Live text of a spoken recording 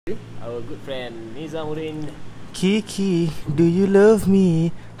Our good friend Nizamuddin. Kiki, do you love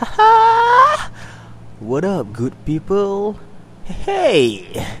me? Haha! What up, good people? Hey!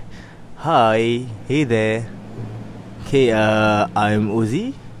 Hi, hey there. Okay, I'm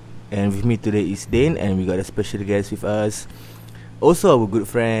Uzi, and with me today is Dane, and we got a special guest with us. Also, our good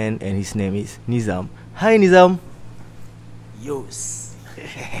friend, and his name is Nizam. Hi, Nizam. Yos.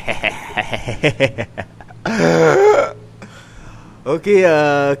 Okay,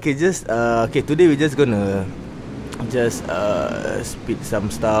 today we're just gonna spit some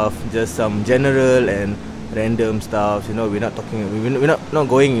stuff, just some general and random stuff. You know, we're not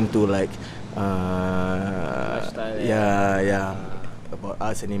going into like Lifestyle, yeah about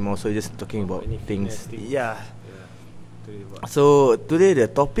us anymore. So just talking about any things. fitness things. Yeah. Today about So today the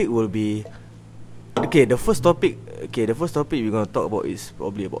topic will be the first topic we're gonna talk about is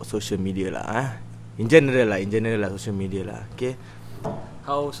probably about social media lah. In general lah, social media lah. Okay.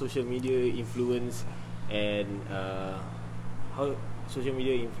 how social media influence and how social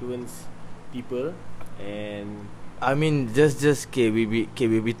media influence people and I mean, just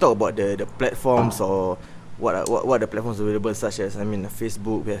we talk about the platforms or what the platforms available, such as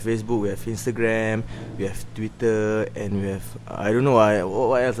Facebook. We have Instagram, we have Twitter, and we have I don't know what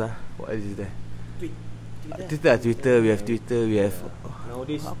else what else is there? Twitter. We have Twitter. We have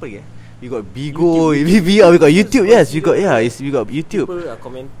nowadays apa lagi? We got Bigo, we got YouTube. Yes, we got YouTube. people are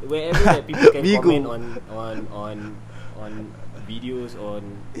comment wherever that people can Bigo. comment on videos on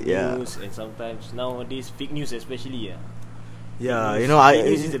Yeah. news, and sometimes nowadays fake news especially Yeah, Fake you know, fake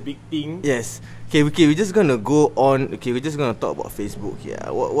news is a big thing. Yes. Okay, we're just gonna go on. Okay, we're just gonna talk about Facebook here.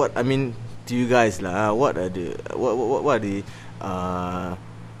 What I mean to you guys lah. What are the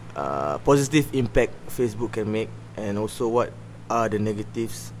positive impact Facebook can make, and also what are the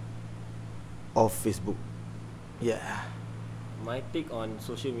negatives of Facebook? Yeah. My take on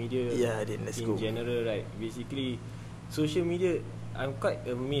social media Yeah, then let's in go. general, right? Basically, social media, I'm quite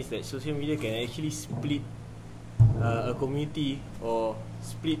amazed that social media can actually split a community or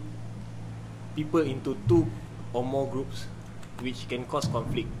split people into two or more groups, which can cause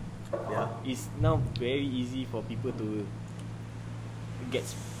conflict. Yeah. It's now very easy for people to get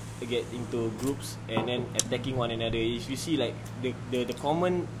into groups and then attacking one another. If you see like the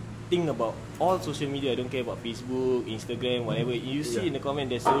common thing about all social media, I don't care about Facebook, Instagram, whatever, you see in the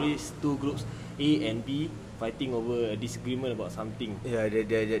comment there's always two groups, A and B, fighting over a disagreement about something. Yeah,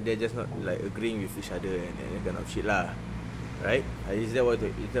 they're just not like agreeing with each other and that kind of shit lah, right? Is that what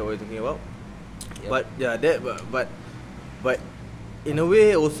you're talking about? Yep. But yeah, but in a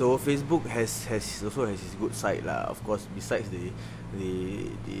way also Facebook has its good side lah. Of course, besides the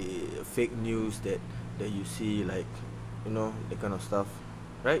fake news that you see, like, you know, that kind of stuff,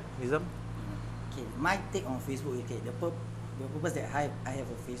 right, Nizam? Okay, my take on Facebook. Okay, the purpose that I have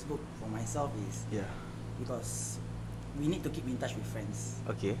a Facebook for myself is Yeah. because we need to keep in touch with friends.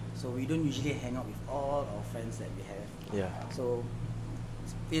 Okay. So we don't usually hang out with all our friends that we have. Yeah. So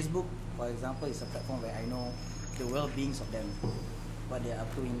Facebook, for example, is a platform where I know the well-beings of them, what they are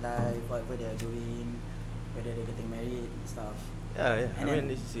up to in life, whatever they are doing, whether they're getting married and stuff. Yeah. And I then-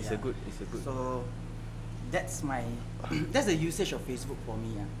 mean, it's a good. So that's that's the usage of Facebook for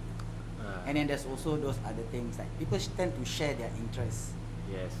me. And then there's also those other things like people tend to share their interests,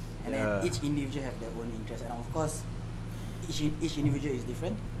 Yes. and Yeah. then each individual have their own interests, and of course each individual is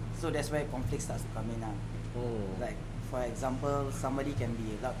different, so that's where conflict starts to come in now. Like for example, somebody can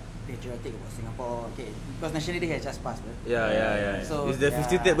be a lot patriotic about Singapore, okay, because National Day has just passed, right? Yeah. So, It's the yeah.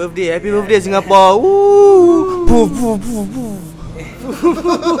 50th birthday. Happy Yeah, birthday, yeah. Singapore! Woo! Poof, poof, poof, poof.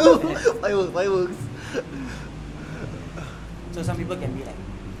 Fireworks. So some people can be like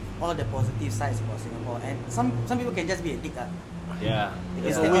all the positive sides about Singapore, and some people can just be a dick. Yeah. They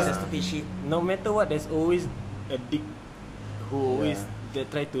There's can always always stupid shit. no matter what, there's always a dick who always Yeah. they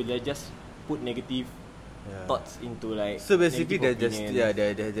try to just put negative Yeah. thoughts into like. So basically, negative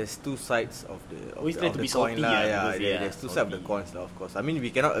opinions. there's two sides of the Always try to be coin salty, lah. yeah, Yeah, because, there's two sides of the salty. coins lah. Of course, I mean we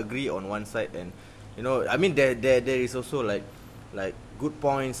cannot agree on one side, and you know, I mean there is also like good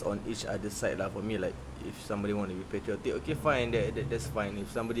points on each other side lah. For me, like if somebody want to be patriotic, okay, fine, that's fine. If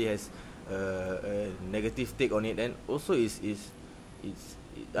somebody has a negative take on it, then also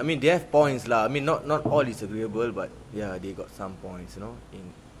I mean they have points lah. I mean not all is agreeable, but yeah, they got some points, you know, in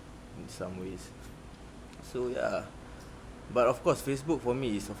some ways. So yeah, but of course Facebook for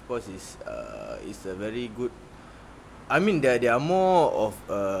me is a very good. I mean there are more of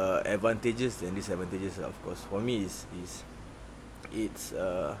advantages than disadvantages lah, of course. For me it's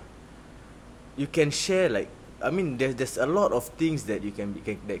you can share, like, I mean there's a lot of things that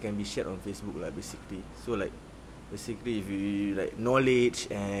that can be shared on Facebook lah, basically. So like basically if you like knowledge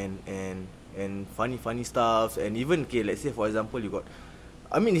and funny stuff, and even okay, let's say for example you got,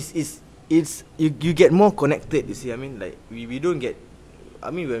 I mean it's you get more connected, you see. I mean like we don't get,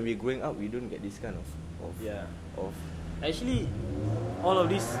 I mean when we're growing up we don't get this kind of Actually, all of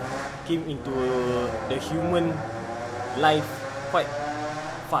this came into the human life quite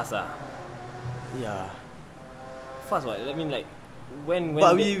fast fast what? I mean like when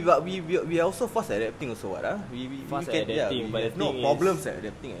but we are also fast at adapting also what we fast can, at adapting, we but have the no thing problems is, at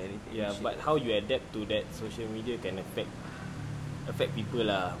adapting at anything. yeah, but how you adapt to that social media can affect people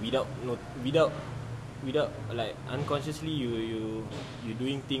lah, without like unconsciously you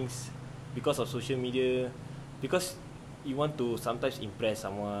doing things because of social media, because you want to sometimes impress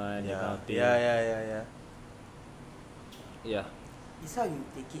someone, that kind of thing. Yeah. It's how you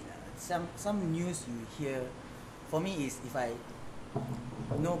take it. Some news you hear, for me is if I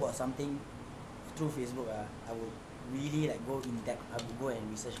know about something through Facebook, I would really like go in depth. I would go and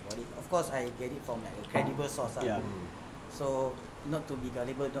research about it. Of course, I get it from like a credible source. So not to be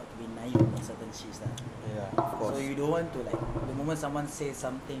gullible, not to be naive on certain shit. Of course. So you don't want to like, the moment someone says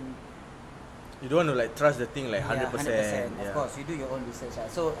something, you don't want to like trust the thing like 100%. 100%. Of course, you do your own research.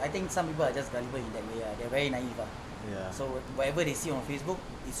 So I think some people are just gullible in that way. They're very naive. So whatever they see on Facebook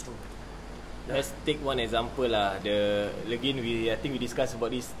is true. Let's take one example lah. I think we discussed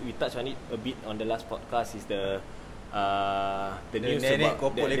about this. We touched on it a bit on the last podcast. Is the news nenek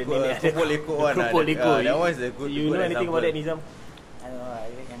about kopol leko one. Kopol leko. That one is a good. You know anything about that, Nizam? I don't know. I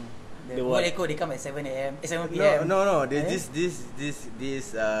reckon the The Kopol what? leko they come at 7 a.m. 7 p.m. No. This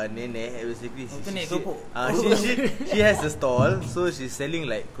nenek basically tu nenek keropok. she has a stall, so she's selling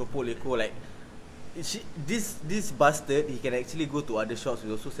like kopol leko like. This bastard, he can actually go to other shops.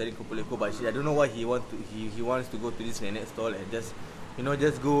 He's also selling kopol leko, but I don't know why he wants to go to this nenek stall and just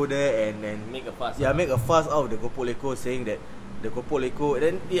go there and Make a fuss. make a fuss out of the kopol leko, saying that the kopol leko.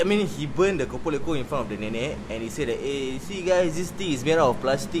 Then I mean he burned the kopol leko in front of the nenek, and he said that, hey, see guys, this thing is made out of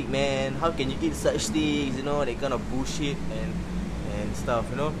plastic, man. How can you eat such things? That kind of bullshit and stuff.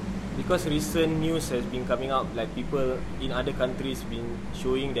 Because recent news has been coming out, like people in other countries been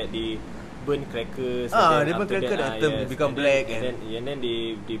showing that they burn crackers. They burn crackers and become black, and then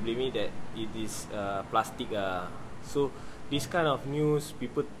they blame it that it is plastic. So this kind of news,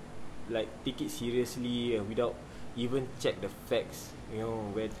 people like take it seriously without even check the facts.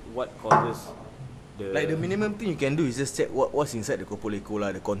 What causes the, like the minimum thing you can do is just check what's inside the kopol leko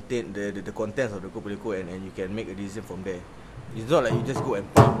lah, the content, the contents of the kopol leko, and you can make a decision from there. It's not like you just go and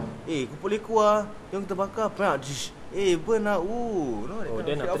kopol leko yang kita bakar banyak. Burn lah.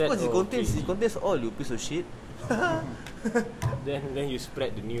 Then of after course that, it contains all, you piece of shit. then you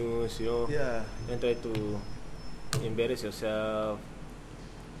spread the news, then try to embarrass yourself.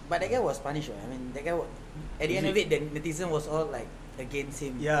 But that guy was punished. I mean, that guy at the end of it, the netizen was all like against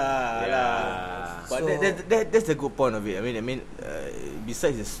him. But So, that's the good point of it. I mean,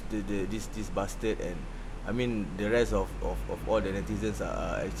 besides this bastard, and I mean the rest of all the netizens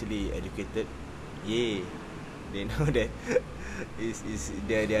are actually educated. They know that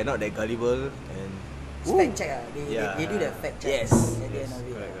they are not that gullible, and it's fact check. They do the fact check. Yes. At the end of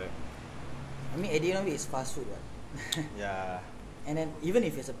it. Correct. I mean, at the end of it, it's fast food. And then even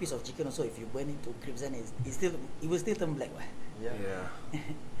if it's a piece of chicken, also if you burn it to crimson, it will still turn black.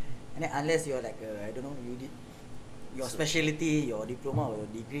 And then unless you're like I don't know, you did your specialty, your diploma or your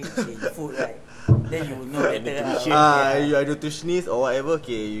degree in food, right? Then you will know better. You are nutritionist or whatever.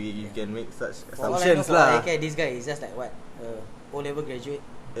 Okay, you can make such For all I know, assumptions lah. this guy is just like what O-level graduate.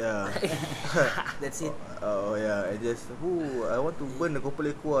 That's it. I just I want to burn the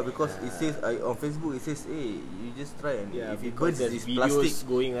kopol leko because it says on Facebook it says, hey, you just try and if it burns, there's it's videos plastic.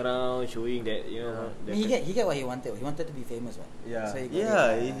 going around showing that He get what he wanted. He wanted to be famous, right? So he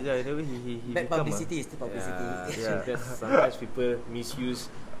bad become publicity is still publicity. Sometimes people misuse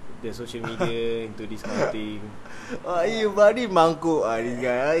the social media into this kind of thing. He body mangkuk this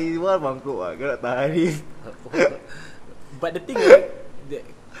guy. He one mangkuk kena tahan ni. But the thing is,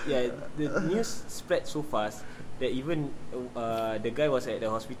 the news spread so fast that even the guy was at the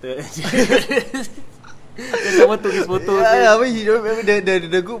hospital. Then someone took his photo. I mean, he don't remember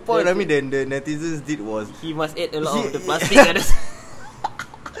the good point. I mean, the netizens did was he must eat a lot of the plastic.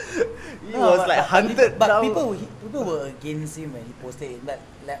 He was like hunted But down. people were against him when he posted it. Like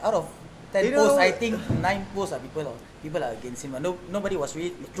out of 10 You posts, know- I think 9 posts are people are against him. Nobody was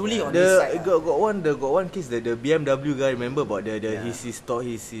really truly on his The side. got one case, the BMW guy. Remember about he's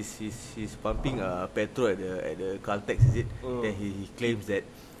pumping petrol at the Caltex, is it? Then he claims that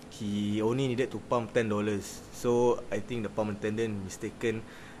he only needed to pump $10. So I think the pump attendant mistaken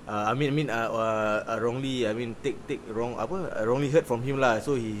wrongly, wrongly heard from him lah.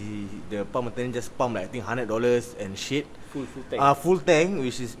 So the pump attendant just pumped like I think $100 and shit. Full tank. Full tank,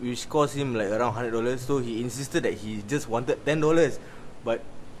 which cost him like around $100. So he insisted that he just wanted $10, but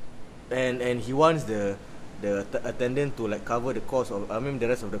and he wants the attendant to like cover the cost of the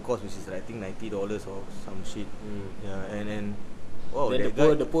rest of the cost, which is like, I think $90 or some shit. Yeah, and then then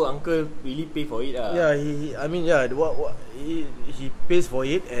the poor uncle really pay for it. Yeah, he pays for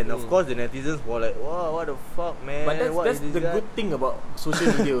it, and of course the netizens were like, wow, what the fuck, man. But that's the good thing about social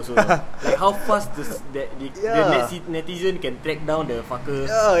media also. Like how fast the netizen can track down the fucker.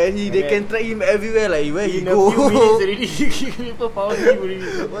 Yeah, and they can track him everywhere, like where he in go. a few minutes already, people found him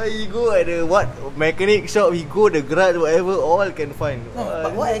already. Where he go, at the what mechanic shop he go, the garage, whatever, all can find. No,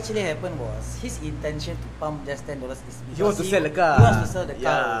 but what actually happened was his intention to pump just $10 is because He wants to sell the car. He wants to sell the car.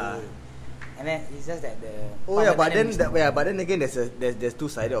 Yeah. And then it's just that the but then again there's two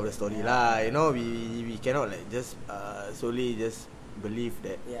sides of the story lah. You know, we cannot like just solely just believe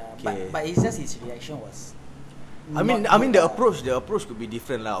that. Yeah, okay. but it's just his reaction was. I mean the approach could be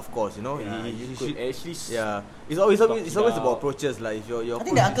different lah. Of course, you know. Yeah, he could should, actually. Yeah, it's always about approaches like if your I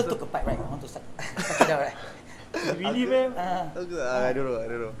think the uncle took a pipe, right? I want to suck it out, right? Really, man? I don't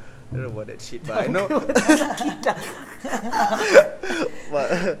know about that shit, but I know.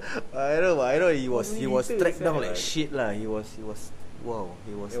 but I know he was tracked down like shit lah. He was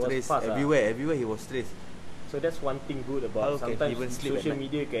stressed fast, everywhere he was stressed. So that's one thing good about How can he even sometimes sleep at social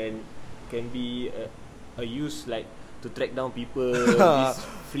night? media can be a use like to track down people, these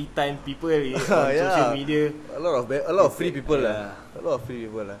free time people on social media. A lot of free people lah. A lot of free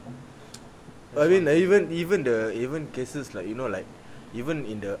people lah. I mean even cases like, you know, like even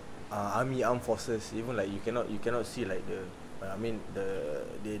in the armed forces, even like you cannot see like the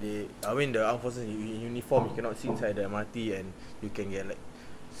armed forces in uniform, you cannot see inside the MRT, and you can get like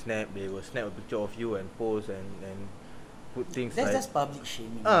they will snap a picture of you and post and put things That's like just public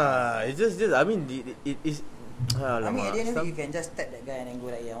shaming. it's just I mean it is. I mean, at the end of it, you can just tap that guy and then go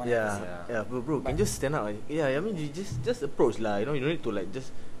like, yeah, bro, can just stand up. Yeah, I mean, you just approach lah. You know, you don't need to like just,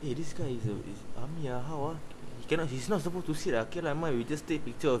 hey, this guy is army how he's not supposed to sit okay lah. We just take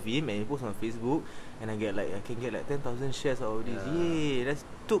picture of him and post on Facebook, and I can get like 10,000 shares out of this. Yay, that's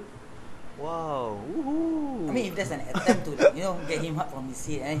took. Wow, woohoo. I mean, if there's an attempt to get him up from his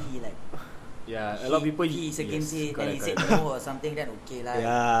seat and he like. Yeah, a lot of people he's against it, and he said correct. no or something, then okay lah.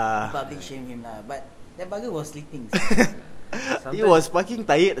 Yeah. Public shame him lah, but that bugger was sleeping. He was fucking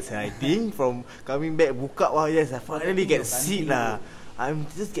tired, I think, from coming back. Buka, wow, yes, I finally get a seat lah. I'm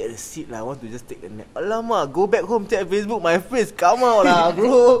just get a seat lah. I want to just take a nap. Alamak, go back home, check Facebook. My face come out lah,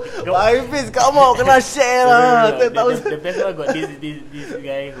 bro. My face come out, kena share lah. The best one got this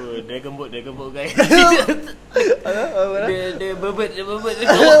guy who Dragon Boat guy. the burbot. I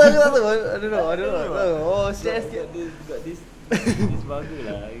don't know. Oh, share sikit. Got this bugger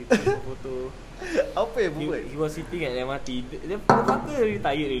lah. He took a photo. Apa yang buat? He was sitting at MRT. The fucker really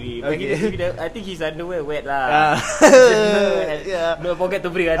tired already. But Okay. I think his underwear wet lah. Yeah. No, forget to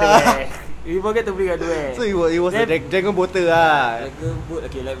bring underwear. He forget to bring underwear. So he was a dragon boater lah. Dragon Boat.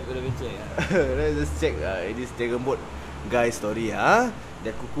 Okay, let me check. Let's just check this dragon boat guy story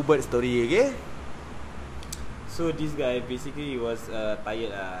the kuku bird story, okay? So this guy basically he was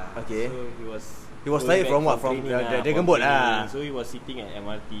tired lah. Okay. So He was tired from what? From training the dragon boat lah. So he was sitting at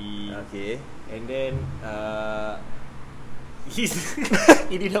MRT. Okay. And then he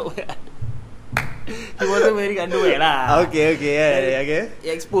did not wear. He wasn't wearing underwear lah. Okay, yeah, okay.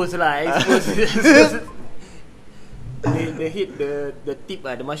 Exposed. They hit the tip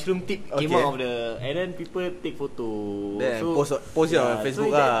the mushroom tip came out of the, and then people take photo. Then post it on Facebook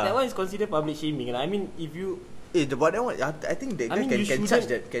so that one is considered public shaming. I mean, if you but that one, I think that guy can charge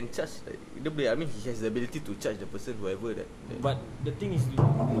that. Can charge. I mean, he has the ability to charge the person, whoever that. But the thing is, I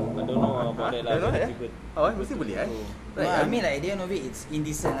don't know about that lah. Mesti boleh I mean, like at the end of it, it's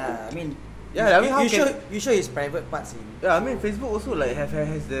indecent lah. I mean, yeah, I mean, you show his private parts in. Yeah, I mean, Facebook also like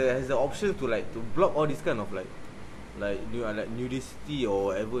has the option to like to block all this kind of like nudity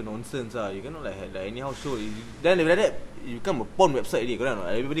or whatever nonsense You cannot like anyhow show. Then like that, you become a porn website already.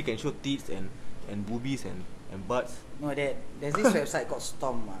 Everybody can show tits and boobies and butts. No, there's this website called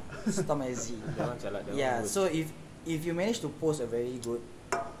Storm. Storm SG. Yeah, so if you manage to post a very good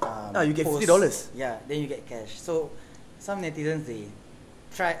you get post, $50. Yeah, then you get cash. So some netizens, they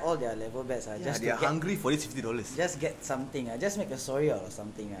try all their level best just they are hungry for this $50. Just get something just make a story out of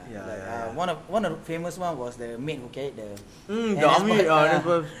something Yeah. One of the famous one was the maid who carried the the army.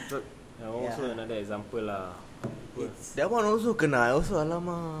 Also another example lah. That one also kena. Also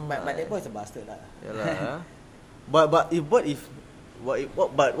alamak. But that boy is a bastard lah. Yalah. But if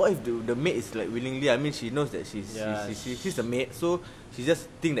what if the maid is like willingly? I mean, she knows that she's the maid, so she just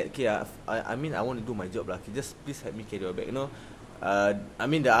think that okay, I mean, I want to do my job lah. Okay, just please help me carry your bag, you know. I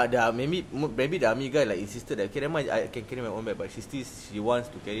mean, maybe the army guy like insisted that okay, never mind, I can carry my own bag, but she wants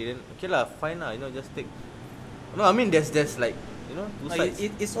to carry. Then okay lah, fine lah, you know, just take. No, I mean, there's like, you know, two sides.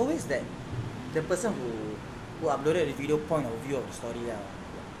 It's always that the person who uploaded the video point of view of the story lah.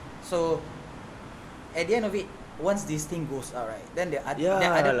 So at the end of it, once this thing goes out, right, then the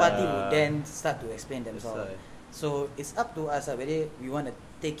other party will then start to explain themselves. So it's up to us whether we want to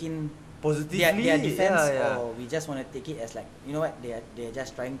take in positively their defense, or we just want to take it as like, you know what, they're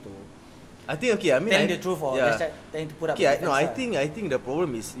just trying to. I think okay. I mean, telling the truth, or just trying to put up. Okay, no, I think the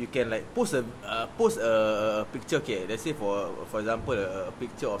problem is you can like post a picture. Okay, let's say for example a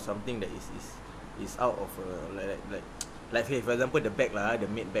picture of something that is out of like for example the bag lah, the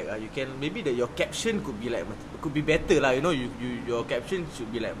maid bag lah. You can maybe your caption could be better lah. You know, your caption should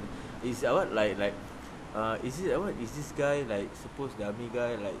be like is this guy like supposed the army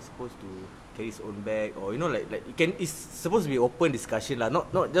guy like supposed to carry his own bag, or you know like it's supposed to be open discussion lah,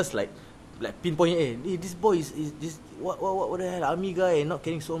 not just like pinpoint this boy is this what the hell, army guy and not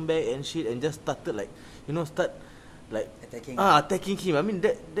carrying his own bag and shit, and just started like, you know, start like attacking him. I mean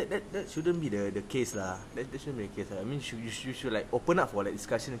that shouldn't be the case lah. That shouldn't be the case lah. I mean you should like open up for like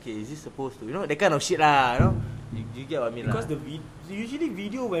discussion. Okay, is this supposed to, you know, that kind of shit lah, you know. You get what I mean lah. Because usually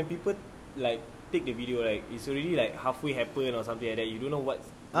video, when people like take the video, like it's already like halfway happen or something like that. You don't know what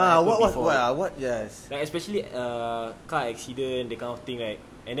yes, like especially car accident, that kind of thing, right?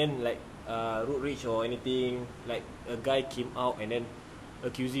 And then like road rage or anything, like a guy came out and then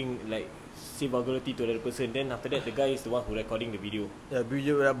accusing, like say vulgarity to another person. Then after that, the guy is the one who recording the video.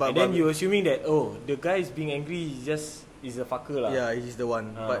 And then you assuming that the guy is being angry, is a fucker lah. Yeah, he's the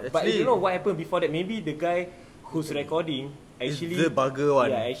one. But you know what happened before that? Maybe the guy who's recording actually the bugger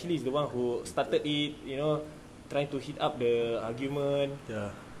one. Yeah, actually is the one who started it. You know, trying to heat up the argument.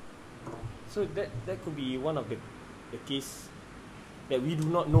 Yeah. So that could be one of the case that we do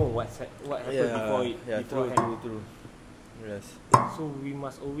not know what happened before it. Yeah, true. Yes. So we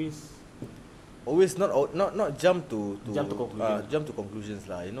must always not jump to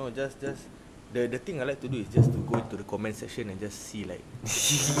conclusions lah. You know, just the thing I like to do is just to go into the comment section and just see like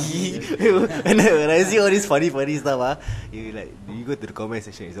when I see all this funny stuff, you go to the comment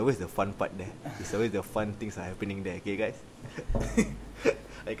section. It's always the fun part there. It's always the fun things are happening there. Okay, guys.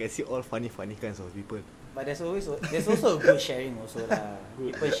 I can see all funny kinds of people. But there's also a good sharing also lah.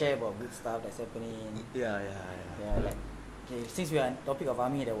 People share about good stuff that's happening. Yeah. Like, okay, since we are on topic of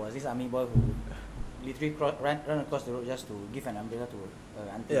army, there was this army boy who literally run across the road just to give an umbrella to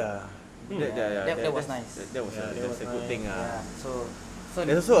auntie. Yeah. That was nice. That was a good thing. Yeah. So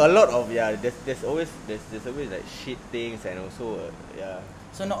there's also a lot of there's always like shit things, and also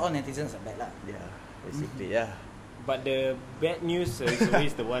So not all netizens are bad lah. Yeah, basically. Yeah. But the bad news is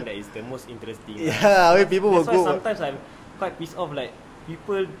always the one that is the most interesting. Yeah, when people will go. Sometimes I'm quite pissed off. Like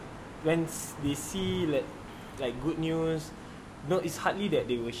people, when they see like good news, no, it's hardly that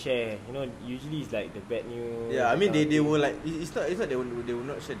they will share. You know, usually it's like the bad news. Yeah, I mean they will like it's not they will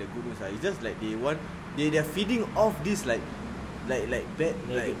not share the good news. It's just like they're feeding off this like bad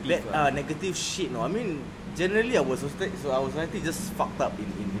negative shit. No, I mean generally our society just fucked up in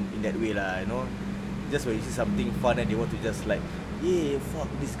that way lah. You know. Just when you see something fun and they want to just like, yeah, fuck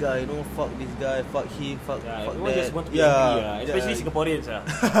this guy, you know, fuck this guy, fuck him, fuck that. Just want to be angry, especially Singaporeans.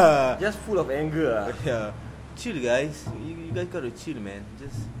 Just full of anger. Yeah, chill guys. You guys gotta chill, man.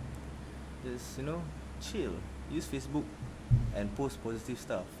 Just you know, chill. Use Facebook and post positive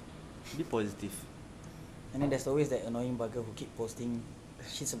stuff. Be positive. And then there's always that annoying bugger who keep posting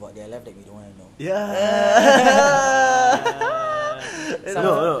shits about their life that we don't want to know. Yeah.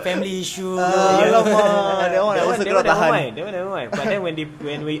 Some family issue. That one also cannot tahan. That one never mind. But then when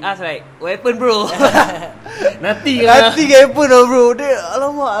we ask like, what happened, bro? Nothing happened, bro.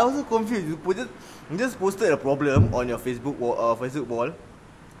 Alamak, I was so confused. You just posted a problem on your Facebook wall,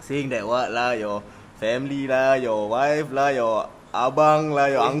 saying that what lah, your family lah, your wife lah, your abang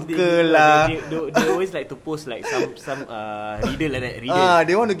lah, your uncle lah. They always like to post like some riddle like that.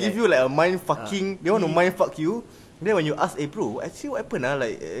 They want to give you like a mind fucking. They want to mind fuck you. Then when you ask, bro, actually what happened?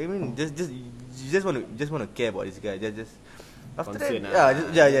 Like, I mean, you just want to care about this guy. Just after concern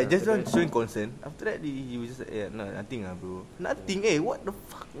that, just showing concern. After that, he was just like, no, nothing bro. Nothing, what the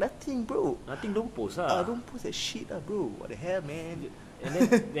fuck? Nothing, bro. Nothing, don't post don't post that shit bro. What the hell, man? And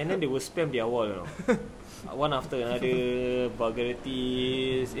then they will spam their wall, you know. One after another,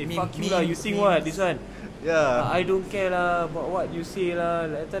 vulgarities. Fuck you lah, you sing what? This one. Yeah. I don't care lah about what you say lah.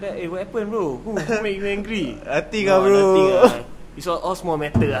 After that, what happened, bro? Who make you angry? Nothing, bro. Nothing. It's all small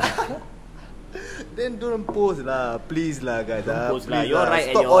matter lah. Then don't post lah, please lah guys. Don't post lah. Please You're right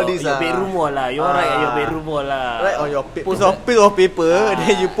at Stop all your, this your bedroom wall lah. You're right at your bedroom wall lah. Right on your Post piece of paper,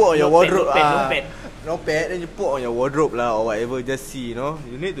 then you put on your wardrobe. Notepad. Notepad, then you put on your wardrobe lah or whatever. Just see, you know.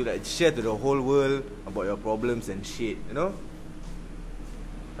 You need to like share to the whole world about your problems and shit, you know.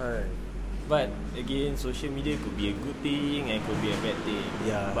 But again, social media could be a good thing and could be a bad thing.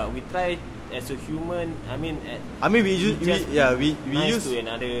 Yeah. But we try as a human. I mean, we nice use to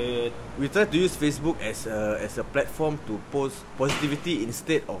another. we try to use Facebook as a platform to post positivity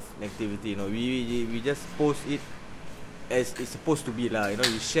instead of negativity. You know, we just post it as it's supposed to be lah. You know,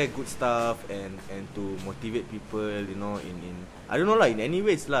 we share good stuff and to motivate people. You know, in I don't know lah, in any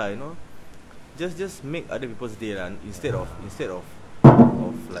ways lah. You know, just make other people's day lah instead of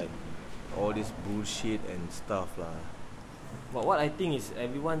like all this bullshit and stuff lah. But what I think is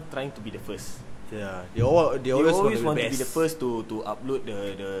everyone trying to be the first. Yeah, they always want to best. be the first to upload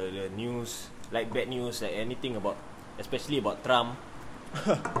the news, like bad news, like anything about, especially about Trump.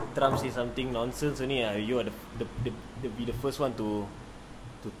 Trump say something nonsense only. You are be the first one to.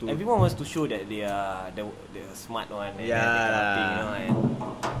 Everyone wants to show that they are the smart one. And that kind of thing, you know, and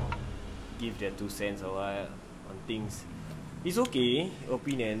give their 2 cents or what on things. It's okay,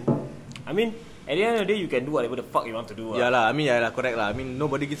 opinion. I mean, at the end of the day, you can do whatever the fuck you want to do. Yeah lah, I mean correct lah. I mean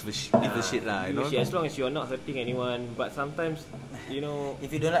nobody gives a shit lah. You know, as long as you're not hurting anyone. But sometimes, you know,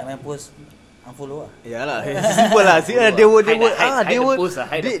 If you don't like my post, unfollow lah. yeah lah, simple lah. See, they will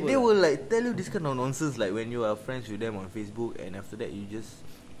like tell you this kind of nonsense like when you are friends with them on Facebook and after that you just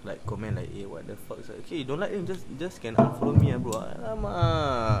like comment like, hey, what the fuck? It's like, okay, you don't like them, just can unfollow me, bro.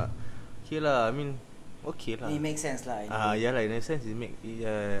 Alamak. Okay lah, I mean. Okay lah. It makes sense lah. Yeah lah. In a sense, it makes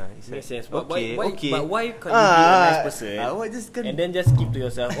makes sense. But okay, okay. But why can't you be a nice person and then just keep to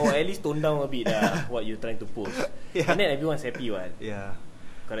yourself, or at least tone down a bit what you're trying to post, and then everyone's happy, what? Yeah.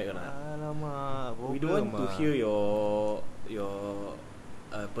 Correct or not? Alamak. We don't want to hear your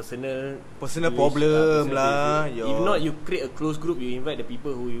personal problem lah. If not, you create a close group. You invite the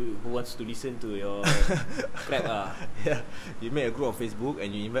people who wants to listen to your crap ah. Yeah, you make a group on Facebook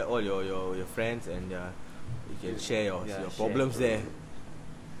and you invite all your friends and you can share your problems there.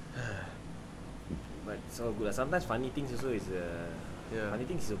 But it's all good. Sometimes funny things also is funny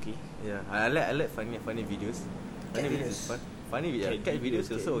things is okay. Yeah, I like funny videos. Funny videos is fun. Cat videos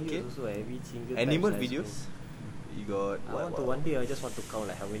also okay. Animal videos. You got one day I just want to count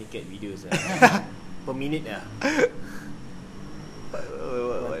like how many cat videos per minute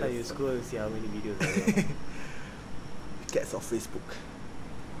One time you scroll see how many videos Cats of Facebook.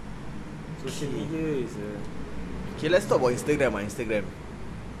 Social media is okay, let's talk about Instagram.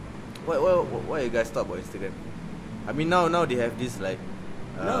 Why you guys talk about Instagram? I mean now they have this like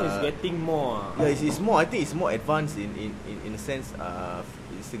now it's getting more. Yeah, it's more. I think it's more advanced in a sense.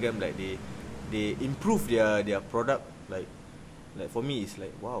 Instagram like they improve their product. Like for me it's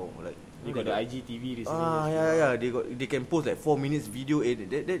like wow, like you got the IGTV recently. Yeah. They can post like 4 minutes video.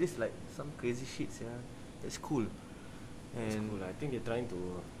 That is like some crazy shit. Yeah, that's cool. That's cool. I think they're trying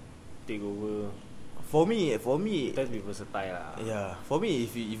to take over. For me, let's be versatile lah. Yeah, for me,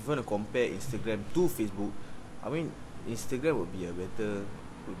 if you want to compare Instagram to Facebook, I mean Instagram would be a better.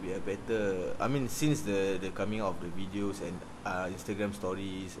 I mean, since the coming out of the videos and Instagram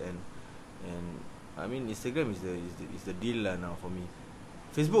stories and I mean Instagram is the deal lah now for me.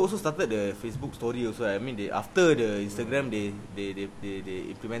 Facebook also started the Facebook story also. I mean after the Instagram they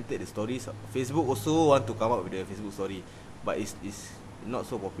implemented the stories. Facebook also want to come up with the Facebook story, but it's not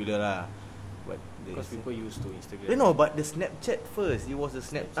so popular lah. But because people used to Instagram. No, but the Snapchat first. It was the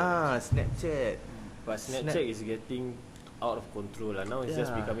Snapchat. But Snapchat is getting out of control lah. Now it's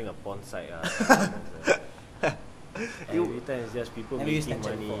just becoming a porn site lah. Every time it's just people making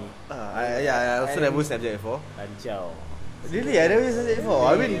money. I also never used Snapchat before. Lanchao. Really? I never used Snapchat before.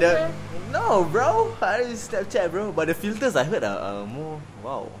 I mean no bro, I use Snapchat bro. But the filters I heard are more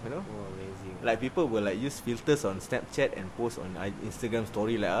wow, you know. Oh, amazing. Like people will like use filters on Snapchat and post on Instagram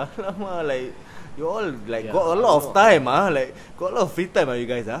story like like you all like got a lot of time like got a lot of free time you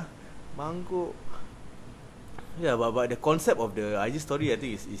guys Mangkuk. Yeah, but the concept of the IG story I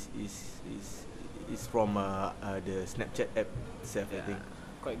think is from the Snapchat app itself. I think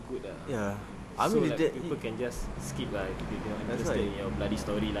quite good. Yeah, I so mean, like people can just skip if they're not That's interested right. in your bloody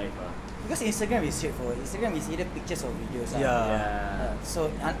story life. Because Instagram is straightforward. Instagram is either pictures or videos. Yeah. So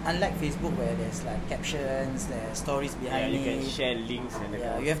unlike Facebook where there's like captions, there's stories Yeah, behind you can it. share links and that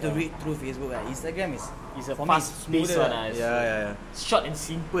Yeah, kind you of have to stuff. read through Facebook. Instagram is It's a for me, it's fast paced smoother. one. Yeah. Short and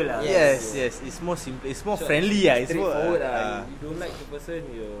simple. Yes. It's more simple. It's more friendly. It's more straightforward. You don't like the person,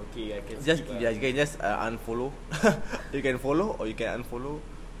 okay, I can just skip. you can just unfollow. You can follow or you can unfollow.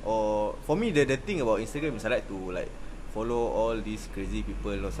 Or for me, the thing about Instagram is I like to like follow all these crazy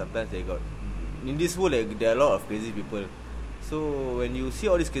people. Sometimes they got in this world there are a lot of crazy people. So when you see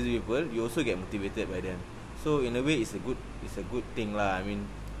all these crazy people, you also get motivated by them. So in a way, it's a good thing lah. I mean,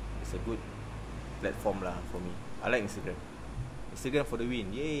 it's a good platform lah for me. I like Instagram. Instagram for the win.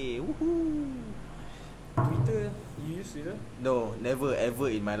 Yay! Woohoo! Twitter, you use Twitter? No, never ever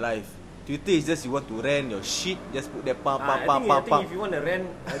in my life. Twitter is just you want to rant your shit, just put there I think if you want to rant,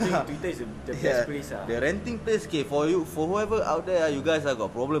 I think Twitter is the best place. The renting place, okay, for whoever out there, you guys got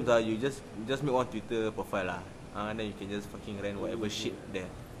problems, you just make one Twitter profile lah. And then you can just fucking rant whatever shit there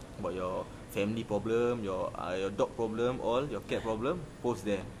about your family problem, your dog problem, all your cat problem. Post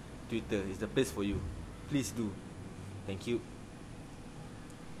there. Twitter is the place for you. Please do. Thank you.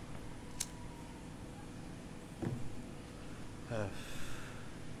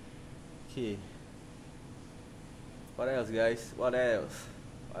 Okay. What else, guys? What else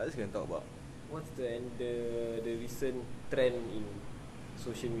can we talk about? What's the recent trend in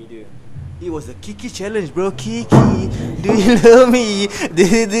social media? It was the Kiki challenge, bro. Kiki, do you love me?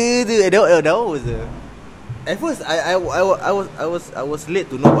 That one was the. At first, I was late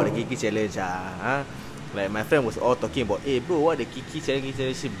to know about the Kiki challenge. Like my friend was all talking about, hey bro, what the Kiki challenge?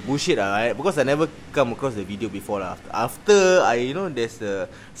 Bullshit right? Because I never come across the video before lah. After I there's a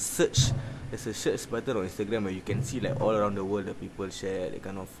search button on Instagram where you can see like all around the world the people share that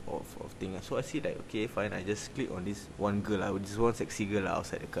kind of thing. So I see like, okay, fine, I just click on this one girl this one sexy girl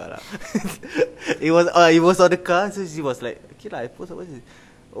outside the car lah. It was on the car, so she was like, okay lah, I post what is it?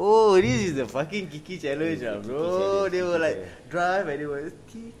 Oh, this is the fucking Kiki challenge bro. Challenge, They were Kiki like drive and they were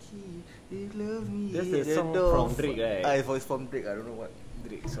Kiki, you love me. That's the song from Drake, right? It's from Drake. I don't know what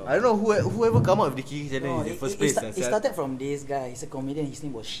Drake song. I don't know whoever come up with the Kiki challenge No, in the first place. it started from this guy. He's a comedian. His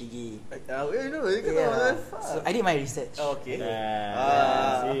name was Shiggy. So I did my research. Okay.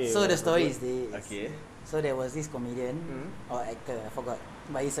 So the story is this. Okay. So there was this comedian or actor, I forgot,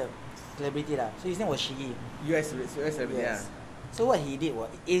 but he's a celebrity lah. So his name was Shiggy. US celebrity. Yes. So what he did was,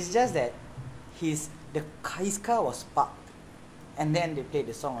 it's just that his car was parked, and then they played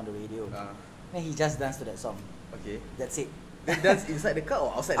the song on the radio. Then he just danced to that song. Okay. That's it. They dance inside the car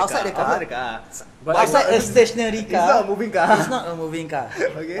or outside the Outside car? the car. Outside the car. But outside a stationary car. It's not a moving car. It's not a moving car.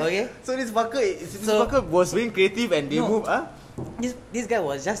 Okay. So this fucker was being creative and they move. This guy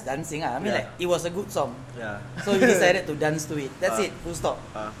was just dancing. I mean, like, it was a good song. Yeah. So he decided to dance to it. That's it. Full stop.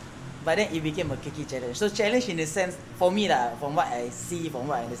 But then it became a Kiki challenge. So challenge in the sense, for me lah, from what I see, from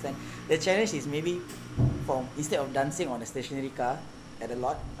what I understand, the challenge is maybe from instead of dancing on a stationary car at a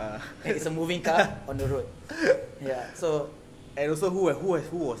lot, it's a moving car on the road. Yeah. So and also who was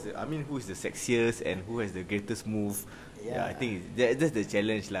who is the sexiest and who has the greatest move? Yeah, I think that's the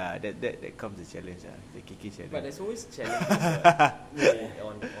challenge lah. That comes the challenge lah. The Kiki challenge. But there's always challenges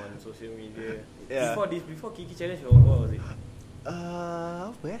on social media. Yeah. Before Kiki challenge, what was it?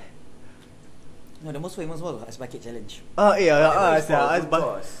 Where? no, the most famous one was Ice Bucket Challenge. Ice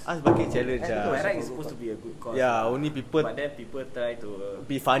bucket challenge. By right, it's supposed to be a good cause. Yeah, only people. But then people try to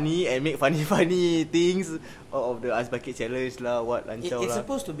be funny and make funny things out of the ice bucket challenge lah. What lancar It's lah.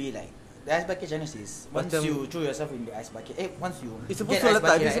 supposed to be like the Ice Bucket Challenge is once Macam- you throw yourself in the ice bucket. Once you It's supposed get to ice letak,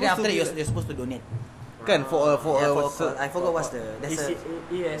 bucket, it's and then supposed after to that be- you're supposed to donate. Kan for I forgot what's the there's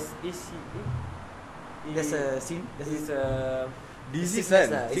a scene. It's a disease sickness kan?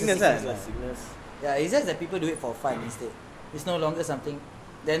 lah. It's a Sickness sickness kan? lah. sickness. Yeah, it's just that people do it for fun instead. It's no longer something.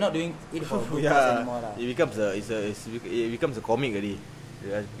 They're not doing it for a good cause Yeah, anymore lah. it becomes a comic already.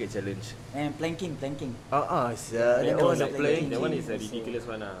 The ice bucket challenge. And planking. That That was one, a play. that one is a ridiculous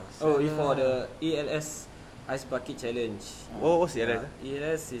one. Oh, it's for the ALS Ice Bucket Challenge. What's the other?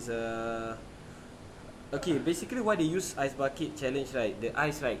 ALS is a okay. Basically, why they use Ice Bucket Challenge, right? The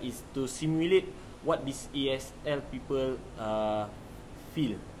ice, right, is to simulate what these ASL people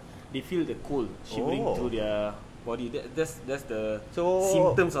feel. They feel the cold shivering through their body. That's the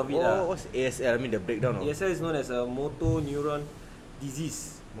symptoms of it. What's ASL? I mean the breakdown of. ASL is known as a motor neuron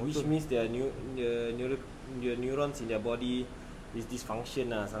disease, which means their neurons in their body is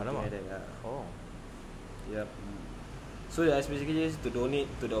dysfunction something like that. Oh. Yep. So the ice basically is to donate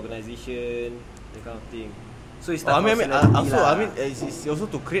to the organisation, that kind of thing. So it's I type mean, of celebrity also, lah. I mean, it's also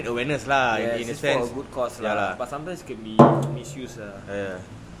to create awareness lah. Yes, in a it's sense. for a good cause Yeah lah. lah. But sometimes it can be misused lah. Yeah.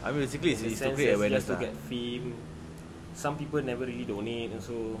 I mean, basically, In the it's to sense create that awareness just to lah. get fame. Some people never really donate, and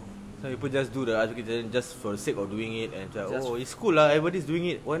so Some people just do the advocacy just for the sake of doing it and try, Just- oh, it's cool lah. Everybody's doing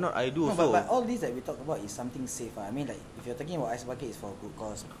it. Why not I do No, also? but all this that we talk about is something safe. I mean, like if you're talking about ice bucket, it's for a good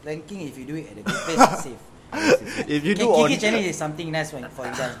cause. Planking, if you do it at a good place, it's safe. If you Okay, do on Kiki challenge is something nice for you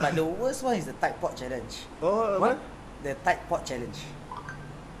guys, but the worst one is the tight pot challenge. oh, what? The tight pot challenge.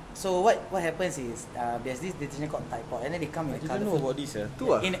 So what happens is there's this detergent called tight pot, and then they come in a colorful this. Tu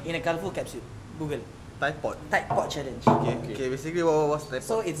ah. in a colorful capsule. Google Tripod. tight pot challenge. Okay. Basically, what's tripod?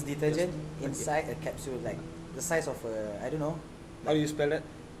 So it's detergent inside a capsule, like the size of a, I don't know, How do you spell that?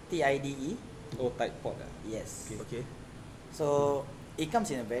 TIDE. Oh, tight pot. Yes. Okay. So it comes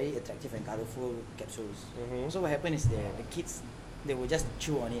in a very attractive and colorful capsules. Mhm. So what happens is the kids, they will just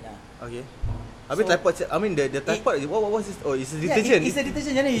chew on it. Okay. I mean, So- tripod. I mean, the tripod. What's this? Oh, it's a Yeah, detergent. it's a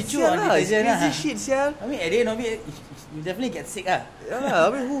detergent. Then you chew Sial on lah, it's detergent. crazy shit, sial. I mean, at the end of it, you definitely get sick. Yeah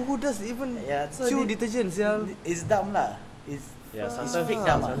lah. I mean, who does even Yeah, so chew the- detergent, sial? It's dumb lah. It's Yeah, it's sometimes fake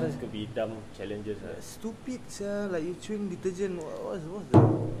dumb. sometimes it could be dumb challenges. Stupid, sial. Like you chewing detergent. What's the?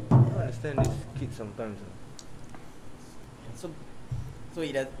 I don't understand these kids sometimes. So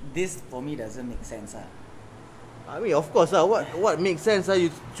this for me doesn't make sense. I mean, of course lah. What makes sense?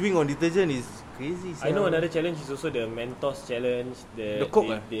 You chewing on detergent is crazy. I know sial. another challenge is also the Mentos challenge. The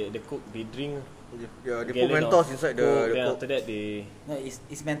Coke, the Coke, they drink. Yeah, they put gallon Mentos of inside Coke, the then Coke. after that they No,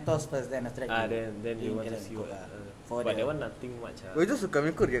 it's Mentos first, then after that. then they you want get to it see Coke what. lah. For But the- that one nothing much. But it's just a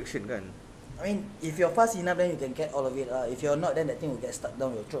chemical reaction, kan? I mean, if you're fast enough, then you can get all of it. If you're not, then that thing will get stuck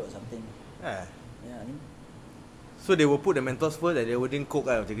down your throat or something. Yeah. Yeah, I mean, So they will put the Mentos first and they will drink Coke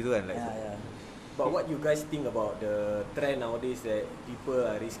kan, macam gitu kan? Like, yeah. But what you guys think about the trend nowadays that people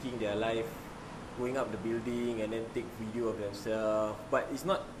are risking their life going up the building and then take video of themselves? But it's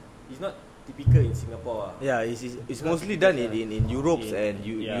not typical in Singapore. Yeah, it's not mostly done typical. in Europe In- and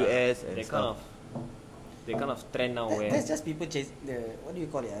yeah, US and they stuff. They kind of trend now where That's just people chasing what do you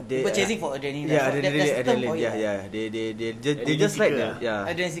call it? They- People chasing for adrenaline. Yeah, That's the term for it. yeah. They just seeker like lah. that. Yeah.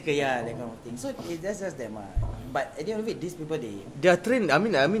 Adrenaline seeker, yeah, that kind of thing. So that's just them. But at the end of it, these people They are trained. I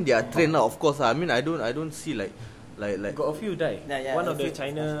mean they are trained now. Of course. I mean I don't see like got a few die. Yeah, One a of the few,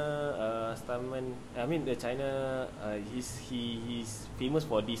 China stuntman. I mean the China. He's famous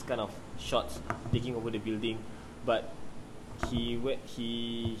for these kind of shots taking over the building, but he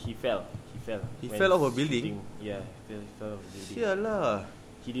fell. He when fell off a building? shooting. Yeah, he fell off a building. Sialah.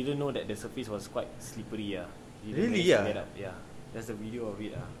 He didn't know that the surface was quite slippery. He didn't Really, manage to yeah? get up. Yeah, that's the video of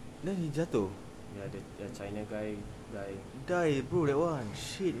it. Then he jatuh. Yeah, the China guy. Die bro that one.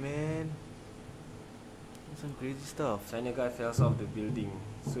 Shit man. Some crazy stuff. China guy fell off the building.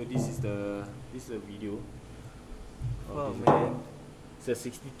 So this is a video. Oh this man. It's a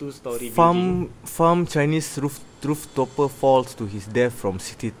 62-story building. Farm Chinese rooftopper falls to his death from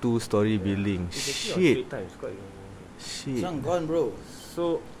 62-story building. It's actually on Shit. Straits Times. Quite. Shit. Some gone, bro.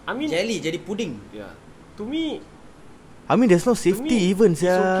 So I mean, Jelly, jadi pudding. yeah. To me, I mean there's no to safety me, even it's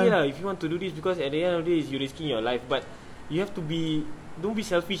okay sia. lah if you want to do this because at the end of the day, you're risking your life. But you have to be. Don't be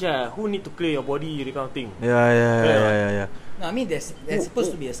selfish Who need to clear your body? That kind of thing. Yeah. No, I mean there's supposed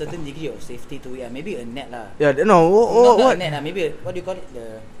to be a certain degree of safety to it. Maybe a net lah. Yeah, no. Not What? a net lah. Maybe what do you call it?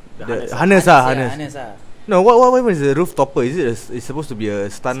 The harness. harness. Harness. No, what is the rooftopper? Is it? It's supposed to be a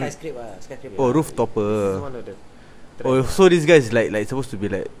stun. Skyscraper. Oh, This is rooftopper. one of the Oh, so this guy is like supposed to be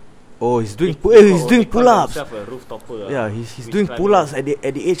like. Oh, he's doing He doing call pull-ups. himself a rooftopper. Yeah, he's Which doing climber. pull-ups at the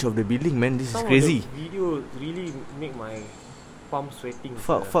edge of the building, man. This is Some crazy. of the video really make my palm sweating.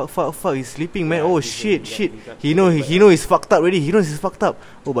 Fuck, he's sleeping, man. Yeah, Oh he shit. got- He know he's fucked up already. He knows he's fucked up.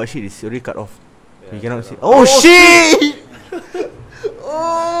 Oh, but shit, it's already cut off. Yeah, He cannot cut see. off. Oh shit!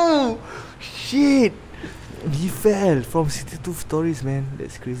 Oh shit! He fell from 62 stories, man.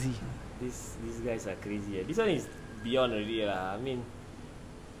 That's crazy. These guys are crazy. This one is beyond already lah. I mean,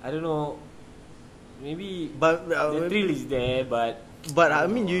 I don't know. Maybe But the thrill is there, but I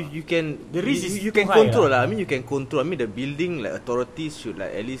mean, you can The risk is you too can high control lah. lah. I mean, you can control. I mean, the building like authorities should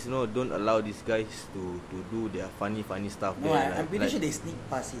like at least don't allow these guys to do their funny stuff. No, there, I'm pretty like, sure they sneak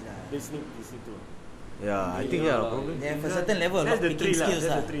past it lah. they sneak too. Yeah, I think Yeah, probably. They have a certain level of That's the picking thrill lah. skills That's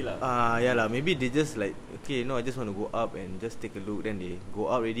lah. the thrill lah. Yeah lah. Maybe they just like okay, no, I just want to go up and just take a look. Then they go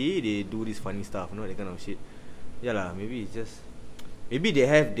up already. They do this funny stuff, that kind of shit. Yeah lah. Maybe it's just maybe they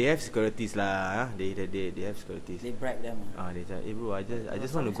have securities lah. They have securities. They bribe them. They just bro, I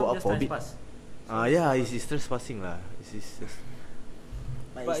just want to Some go up for a bit. trespass. Yeah, it's trespassing lah. It's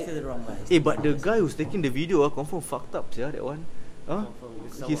But it's still wrong lah. but the guy who's taking the video confirm fucked up, yeah, that one. Huh? From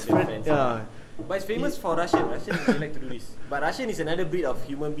some His of their friend, friends, yeah. But it's famous for Russian. Russian they like to do this. But Russian is another breed of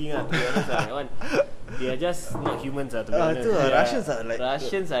human being. To be honest, that one, they are just not humans. To be honest, tu lah, They Russians are like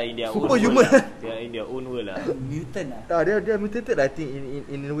Russians are in their own superhuman. world. They are in their own world. Mutant They are mutated, I think,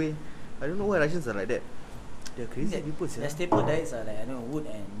 in a way. I don't know why Russians are like that. They're crazy people. Their staple diets are like, I don't know, wood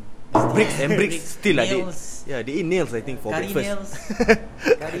and Bricks and bricks still lah. nails, They eat nails, I think, for curry breakfast.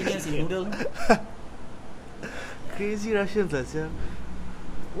 nails, curry nails in noodle. Crazy Russians lah, sia.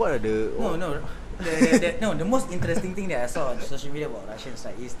 What are the The most interesting thing that I saw on social media about Russians,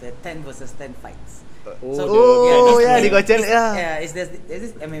 like, is the 10 versus 10 fights. They got challenge. Yeah, there's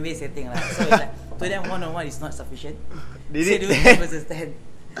this MMA setting lah. So it's like, to them 1-on-1 is not sufficient. They So need- do 10 versus 10.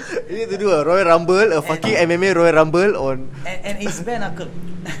 You need to do a Royal Rumble, a fucking MMA Royal Rumble on. And it's bare knuckle.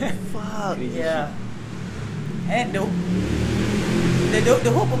 Fuck. Yeah. And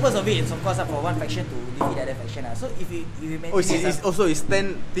the whole purpose of it is, of course, for one faction to defeat the other faction. So if you imagine, Oh, it's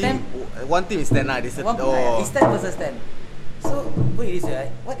 10 team. 10. One team is 10 lah. It's it's 10 versus 10. So put it this way,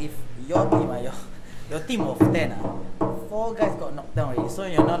 right? What if your team, your team of 10, 4 guys got knocked down already. So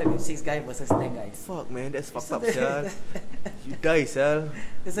you're now like with 6 guys versus 10 guys. Fuck, man, that's fucked So up, sia. You die, sia.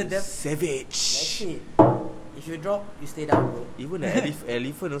 There's a depth. Savage. That's it. If you drop, you stay down, bro. Even the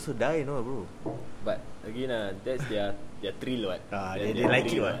elephant also die, no, bro. But again, that's their thrill, what? They Their like it,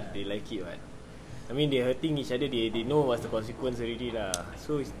 thrill, what? They like it, what? I mean, they're hurting each other. They know what's the consequence already, lah.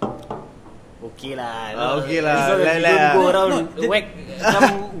 So it's okay lah. Okay lah. As long as you Like, don't go around no, whack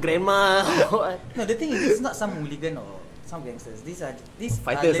some grandma. or what. No, the thing is, it's not some hooligan or some gangsters. These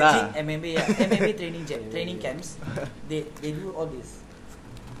Fighters legit lah. MMA training camps. They do all this.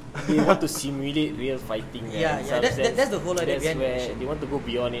 They want to simulate real fighting. Yeah, in yeah, some sense. that's the whole idea That's behind the where action. they want to go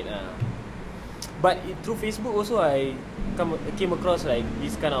beyond it. But through Facebook also, I came across like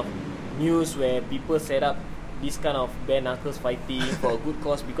this kind of news where people set up this kind of bare knuckles fighting for a good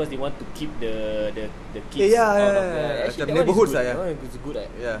cause because they want to keep the kids Yeah, out yeah, of yeah. actually, Macam that one neighborhoods is lah, good. yeah. That one is good,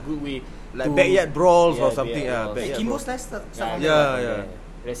 Yeah. good way Like to- backyard brawls or Yeah, something. backyard Backyard Kimbo brawls. style stuff. Yeah.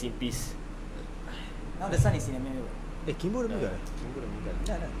 Rest in peace. Now the son is in MMA. Kimbo dah meninggal? Kimbo dah meninggal.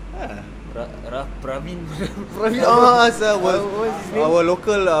 Ah. Pravin. What's his name? Our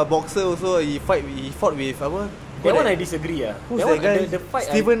local boxer also, he fought with apa? That one I disagree. Who's that that guy? The fight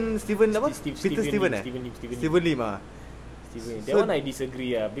Steven apa? Peter Steven eh? Steven Steven Lim ah. That one I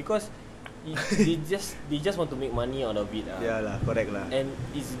disagree because they just want to make money out of it. Yeah lah, correct lah. And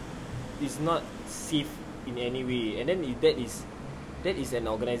it's not safe in any way. And then that is an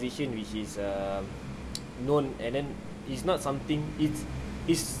organisation which is known, and then it's not something. It's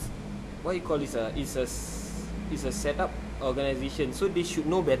what you call this? It's a set up organisation, so they should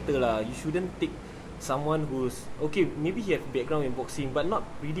know better lah. You shouldn't take someone who's okay. Maybe he have background in boxing, but not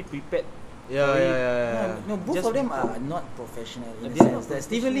really prepared. Yeah. No, both Just- of them are not professional in the They're not sense that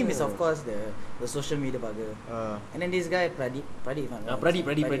Steven Lim is of professional. course the social media bugger, and then this guy Pradeep. Pradip lah. Pradip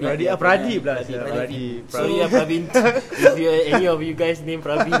lah. Pradeep. Sorry, Pravin. If any of you guys name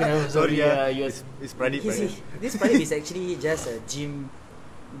Pravin, I'm sorry. It's Pradip. This Pradeep is actually just a gym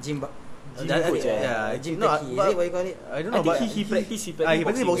coach. Gym techie. Is it what you call it? I don't I know, think but he practice practice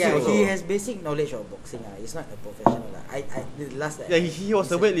boxing Yeah, also. he has basic knowledge of boxing. It's not a professional. The last. he was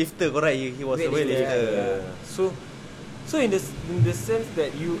a weightlifter, correct? He was a Weightlifter, weightlifter. yeah. So in the sense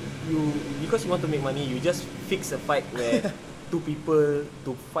that you because you want to make money, you just fix a fight where two people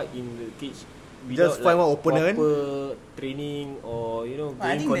to fight in the cage. Just find one opponent. Proper training or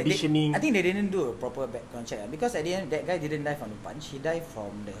I doing think conditioning. I think they didn't do a proper background check because at the end that guy didn't die from the punch. He died from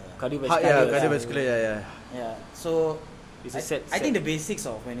the cardiovascular. Cardiovascular, yeah. Yeah. So It's a set. I think the basics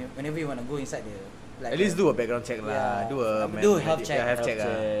of whenever you want to go inside the At least do a background check lah. Yeah. Do a health check. Health check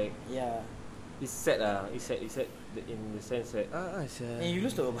lah. Yeah. It's set It's set in the sense that And you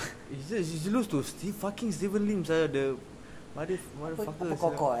lose to He lose to Steven Lim, saya the motherfucker. apa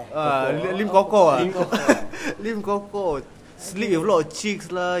Koko Lim Koko. Lim Koko. Lim Koko. Sleep with a lot of chicks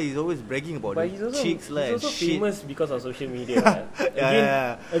lah. He's always bragging about but the chicks lah. he's also and shit. famous because of social media.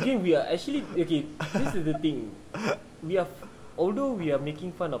 Again, we are actually okay. This is the thing. Although we are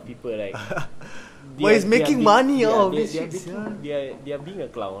making fun of people, right? But he's making money out of this shit. They are being a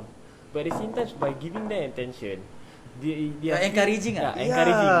clown, but at the same time, by giving them attention, they are encouraging. encouraging.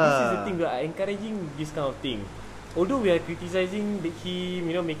 Yeah. This is the thing. We are encouraging this kind of thing. Although we are criticizing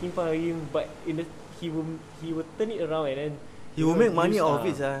him, making fun of him, but he will turn it around and then He will make money use, out of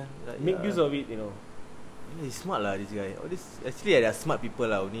it, make use of it, He's smart lah, this guy. Actually, they are smart people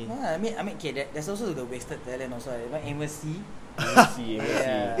lah. Only. I mean, okay. There's also the wasted talent also. Like Amos C.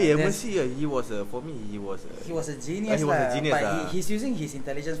 Yeah. Mercy, he was for me. He was a genius. He was a genius but lah. he's using his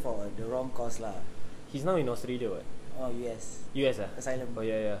intelligence for the wrong cause lah. He's now in Australia, what? Oh, US. US ah? Asylum. Oh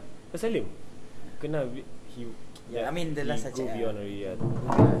yeah. Asylum. Kena he. Yeah, I mean the last I go checked. beyond already.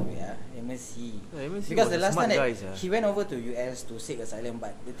 Yeah, MSC. Yeah, MSC Because was the a last smart time that guys, yeah. he went over to US to seek asylum,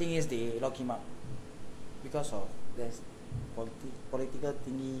 but the thing is they lock him up because of there's political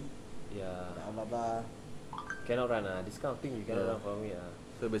thingy. Yeah. Blah blah blah. Cannot run ah. This kind of thing you cannot Yeah. run from it ah.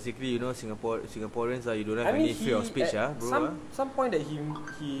 So basically, you know, Singaporeans you don't have I mean, any fear of speech, at bro. some point that he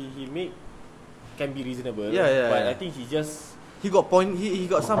made can be reasonable. Yeah, But yeah. I think he just He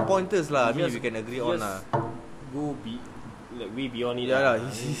got some pointers lah. I mean, Just- we can agree he on just lah. go like way beyond it. Yeah lah.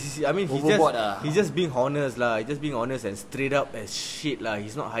 lah. I mean, Overboard lah. he's just being honest lah. He's just being honest and straight up as shit lah.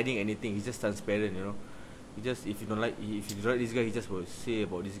 He's not hiding anything. He's just transparent, you know. He just if you don't like this guy, he just will say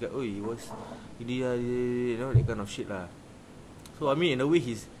about this guy. Oh, he did, you know, that kind of shit lah. So I mean, in a way,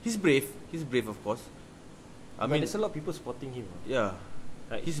 he's brave. He's brave, of course. I But mean, there's a lot of people supporting him. yeah,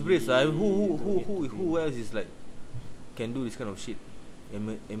 Like he's he- brave. Lah. he don't need to Who be- else is like can do this kind of shit?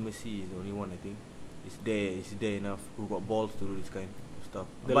 MSC is the only one I think. Is there enough who got balls to do this kind of stuff.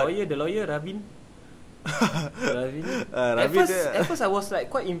 The lawyer Ravin. Ravin. Ravin, At first I was like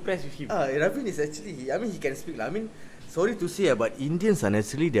quite impressed with him. Ravin is actually, I mean, he can speak lah. I mean, sorry to say, but Indians are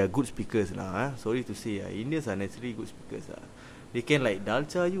naturally they are good speakers lah. Sorry to say, Indians are naturally good speakers lah. They can like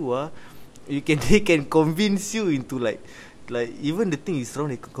dalcha you they can convince you into like even the thing is wrong,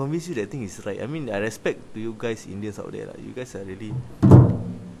 they can convince you that thing is right. I mean, I respect to you guys Indians out there lah. You guys are really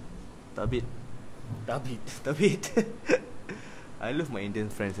tabit. I love my Indian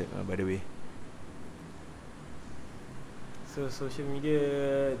friends by the way. So social media,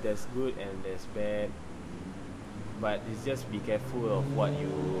 there's good and there's bad. But it's just be careful of what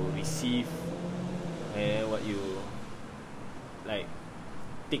you receive and what you like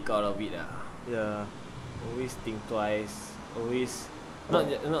take out of it lah. Yeah. Always think twice. Always not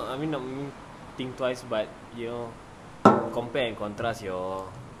think twice, but you know, compare and contrast your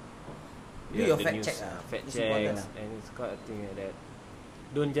Do your the fact news, check lah. fact It's important checks, lah. and it's quite a thing like that.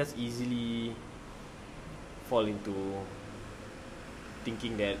 Don't just easily fall into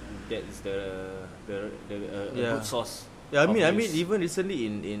thinking that is the a Yeah. good source. Yeah, of I mean news. even recently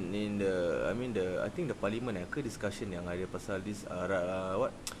in the I think the parliament discussion yang ada pasal this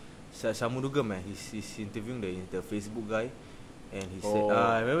what Shamudugam he's interviewing the Facebook guy and he said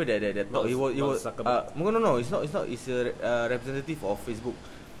I remember that talk he was no it's not it's a representative of Facebook.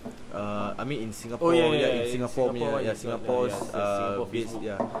 I mean in Singapore, in Singapore Singapore's Singapore base, Facebook.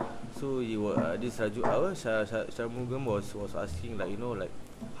 yeah. So he was this Shamudugam was asking like, you know, like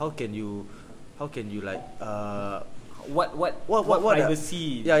how can you like what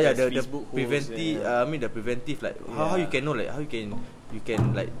privacy the Facebook holds, preventive I mean the preventive like how you can know, like how you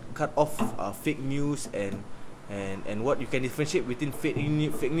can like cut off fake news and what you can differentiate between fake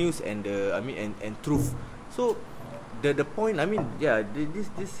news and and truth. So the point, I mean,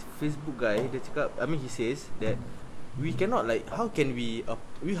 this Facebook guy, dia cakap, I mean, he says that we cannot like how can we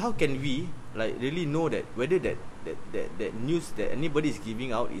like really know that whether that news that anybody is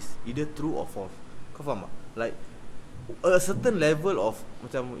giving out is either true or false. Kau faham tak? Like a certain level of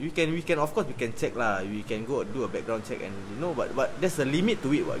macam we can of course we can check lah, we can go do a background check and you know, but there's a limit to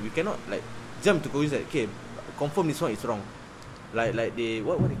it. We cannot like jump to conclusion that okay, confirm this one is wrong. Like they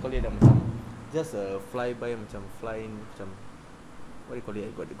what they call it, macam just a flyby, macam flying, macam what do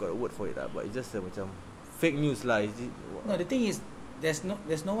you call it? Got a word for it lah, but it's just macam fake news lah. Is it? No, the thing is there's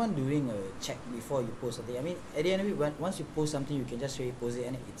no one doing a check before you post something. I mean, at the end of it, once you post something, you can just really post it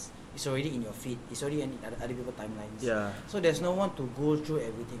and it's already in your feed. It's already in other people's timelines. Yeah. So there's no one to go through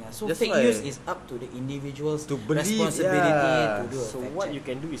everything. So That's fake why news is up to the individual's to believe, responsibility yeah. to do a So fact what check. you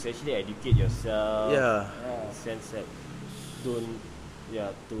can do is actually educate yourself. Yeah. In the sense that don't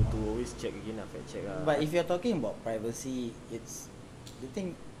to always check again, fact check. But if you're talking about privacy, it's the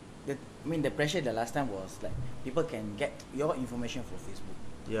thing. The pressure the last time was like people can get your information from Facebook.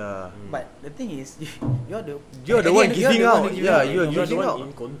 Yeah. But the thing is, you're the one giving out. Yeah, you're the giving one out.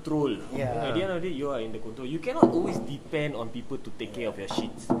 in control. Yeah. At the end of the day, you are in the control. You cannot always depend on people to take care of your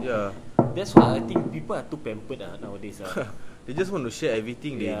shits. Yeah. That's why I think people are too pampered nowadays. They just want to share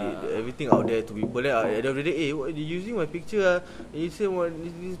everything. Yeah. They everything out there to people. Then at the end of the day, what you using my picture? You say what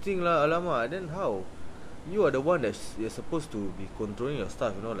this thing lah, alamak. Then how? You are the one you're supposed to be controlling your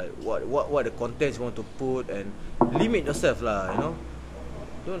stuff. You know, like what the contents you want to put and limit yourself lah. You know,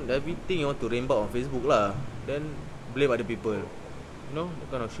 don't everything you want to rainbow on Facebook lah. Then blame other people. You know, that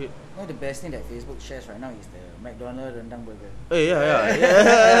kind of shit. You know, the best thing that Facebook shares right now is the McDonald's rendang burger. Yeah.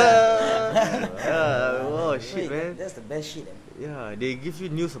 Oh shit, Wait, man. That's the best shit. Yeah, they give you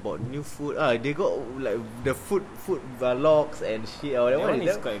news about new food. They got like the food vlogs and shit. That one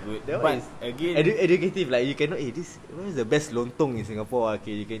is quite good. That But one is again, educative. Like you cannot. This what is the best lontong in Singapore?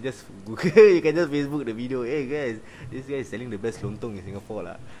 Okay, you can just Google. You can just Facebook the video. Hey guys, this guy is selling the best lontong in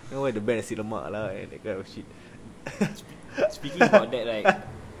Singapore lah. You know where the best nasi lemak lah and that kind of shit. speaking about that, right?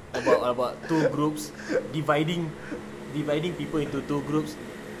 About two groups dividing people into two groups.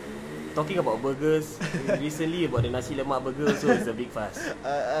 Talking about burgers, recently about the nasi lemak burger also is a big fuss.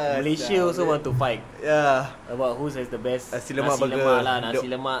 Malaysia also want to fight. Yeah. About who has the best Nasi lemak burger.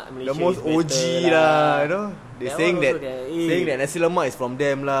 Nasi lemak Malaysia The most is OG better lah, you know. They That saying one that also saying that nasi lemak is from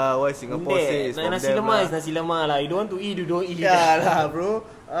them lah. Why Singapore say it's from nasi them lemak lah. is nasi lemak lah. You don't want to eat, you don't eat. Yeah lah, bro.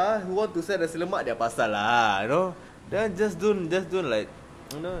 Who want to sell nasi lemak dia pasal lah, you know. Then just don't like,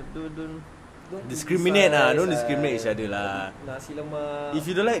 you know, don't discriminate lah. Don't discriminate each other lah. Nasi lemak. If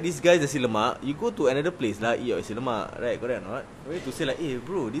you don't like this guy's nasi lemak, you go to another place lah, eat your nasi lemak, right? Correct or not? You need to say like,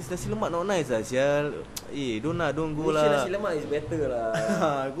 bro, this nasi lemak not nice lah, sial. Don't go Malaysia lah. nasi lemak is better lah.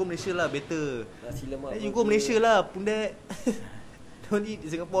 Go Malaysia lah, better. Nasi lemak. Then you go Malaysia lah, pundek. Don't eat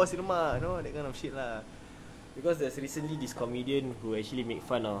Singapore nasi lemak, no, that kind of shit lah. Because there's recently this comedian who actually make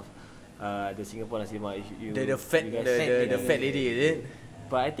fun of the Singapore nasi lemak. The fat lady, is it?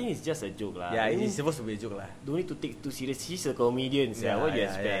 But I think it's just a joke lah. Yeah, it's supposed to be a joke lah. Don't need to take too serious. She's a comedian. What do you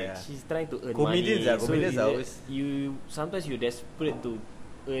expect? Yeah. She's trying to earn Comedians money. comedians are always. Sometimes you're desperate to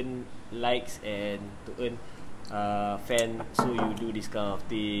earn likes and to earn fan, so you do this kind of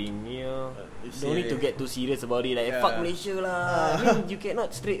thing. You know, don't need to get too serious about it. Like fuck Malaysia lah. I mean, you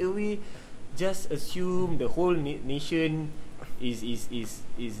cannot straight away just assume the whole nation is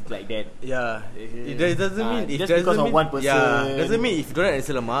like that. Yeah, it doesn't mean just because of one person. Yeah, doesn't mean if you don't like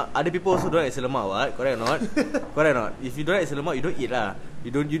nasi lemak, other people also don't like nasi lemak. What? Correct or not? Correct or not? If you don't like nasi lemak, you don't eat lah.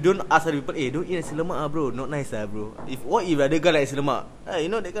 You don't ask other people, don't eat nasi lemak bro, not nice bro. What if other guy like nasi lemak? You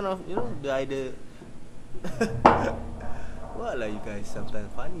know that kind of, you know, the idea. What lah you guys sometimes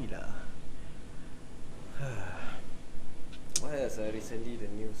funny lah. What else recently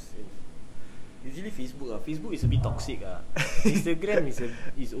the news? Usually Facebook Facebook is a bit toxic Instagram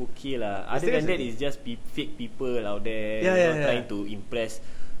is okay lah. Other than that, it's just fake people out there trying to impress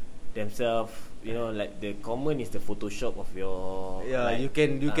themselves. You know, like the common is the Photoshop of your you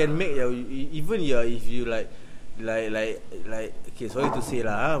can make your even your, if you like okay, sorry to say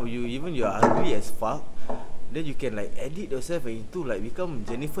lah, you are ugly as fuck, then you can like edit yourself into like become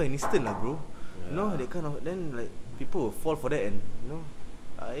Jennifer Aniston lah, bro. You know, that kind of, then like people will fall for that, and you know,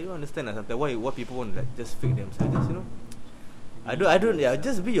 I don't understand lah sometimes why people want like just fake themselves. Just, you know, I don't. Yeah,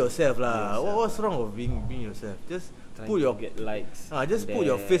 just be yourself lah. What's wrong with being yourself? Just put your get likes. Just put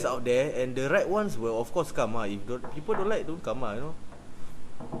your face out there, and the right ones will of course come. If people don't like, don't come. You know.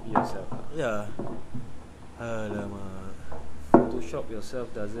 Be yourself. Yeah. Alamak. Photoshop yourself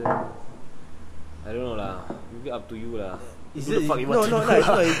doesn't. I don't know lah. Maybe up to you lah. Is it, no,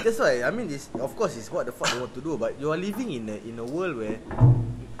 that's why. I mean, this of course is what the fuck they want to do. But you are living in a world where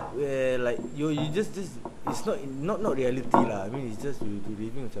like you just it's not reality lah. I mean, it's just you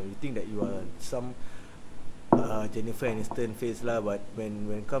living macam you think that you are some Jennifer Aniston face lah. But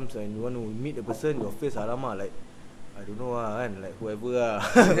when comes and you want to meet the person, your face alamak like I don't know kan, like whoever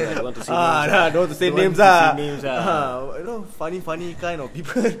I don't want to say names. Don't want to say names you know, funny kind of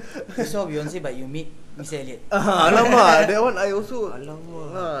people. You saw Beyonce but you meet Missy Elliott. Alamak, that one I also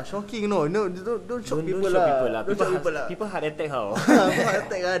shocking, no. No, don't shock people lah. Don't shock people lah. People heart attack how?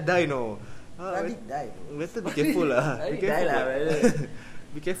 Heart attack die no. Tadi die. Better be careful lah. Be careful lah.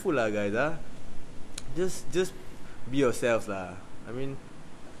 Be careful lah, guys. Just be yourselves lah. I mean,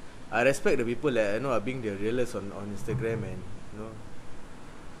 I respect the people that are being the realest on Instagram, and you know,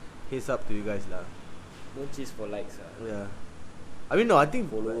 heads up to you guys lah. Don't chase for likes Yeah. I mean, no, I think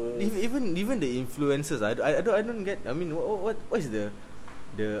followers. even the influencers, I don't get. I mean, what is the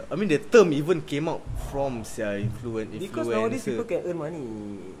I mean, the term even came out from influencer. Because nowadays people can earn money.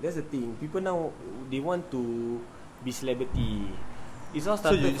 That's the thing. People now they want to be celebrity. It's all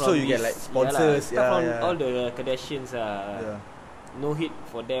started from so you get like sponsors, from all the Kardashians Yeah. No hit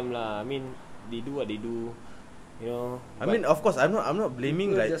for them lah. I mean, they do what they do. You know. I mean, of course, I'm not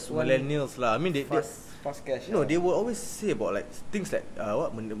blaming like millennials lah. I mean, they fast cash. No, they will always say about like things like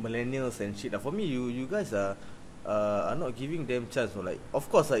what millennials and shit. For me, you guys are not giving them chance. Or like,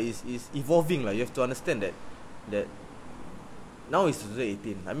 of course, is evolving lah. You have to understand that now is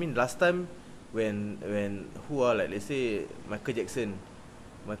 2018. I mean, last time when like let's say Michael Jackson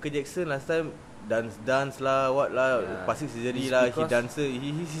last time dance lah, what lah, plastic surgery lah, he dancer,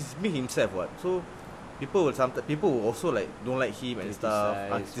 he's me himself what. So people will also like don't like him and stuff,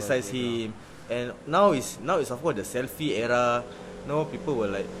 criticize him. And now is of course the selfie era. Now people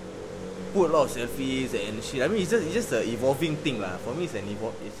will like put a lot of selfies and shit. I mean, it's just a evolving thing lah. For me, it's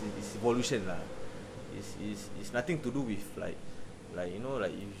it's evolution lah. It's nothing to do with like you know,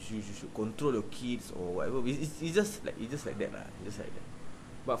 like you should control your kids or whatever. It's just like that lah. Just like that.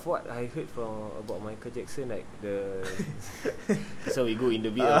 But for what I heard about Michael Jackson, like so we go in the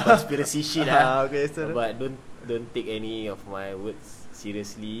bit of conspiracy shit okay, so but don't take any of my words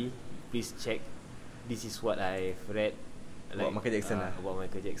seriously. Please check. This is what I've read about Michael Jackson about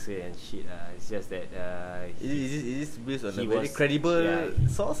Michael Jackson and shit. It's just that is this based on a very credible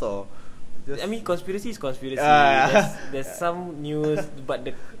source or? I mean, conspiracy is conspiracy. There's some news, but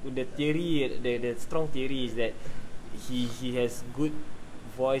the theory, the strong theory is that he has good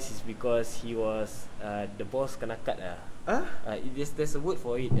voice is because he was the boss kena cut there's a word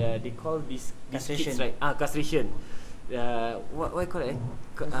for it. They call these kids, right? Castration. What you call it?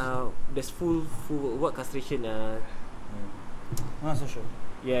 There's full what castration? I'm not so sure.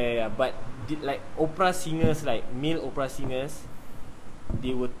 Yeah. But like opera singers, like male opera singers,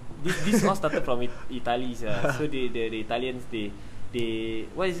 they would. This all started from Italy. So the Italians they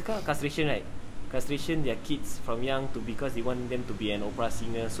what is it called? Castration, right? Castration their kids from young because they want them to be an opera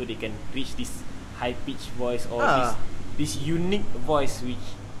singer, so they can reach this high pitched voice or this unique voice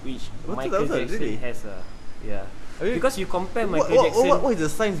which Michael Jackson really has. Yeah. I mean, because you compare Michael Jackson. What is the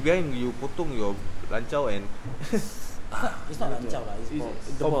science behind you potong your lancau and? It's not lancau lah. It's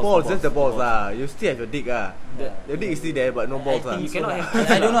balls. Balls. Just the balls lah. You still have your dick lah. Your dick is still there, but no balls lah. You cannot have.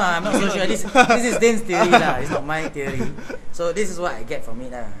 I don't know. I'm not so sure. This is Dane's theory lah. It's not my theory. So this is what I get from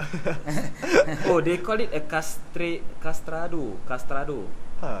it lah. Oh, they call it a castrado.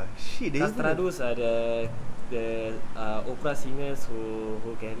 Shit. Castrados are the opera singers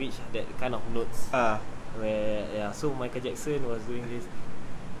who can reach that kind of notes. Where so Michael Jackson was doing this.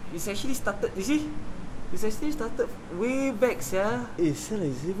 It's actually started. You see. It's actually started way back, It's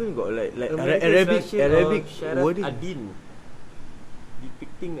even got like Arabic wording. Adin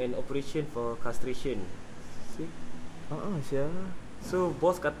depicting an operation for castration. See? So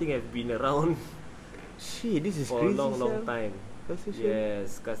balls cutting have been around. Shit, this is for crazy, a long time. Castration?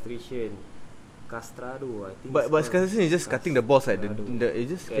 Yes, castration. Castrado, I think. But castration is just cutting the balls, right? It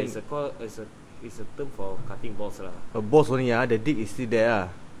just it's a term for cutting balls lah. A balls only, the dick is still there.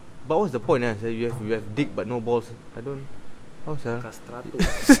 But what's the point? So you have dick but no balls. I don't. How's that? Castrato.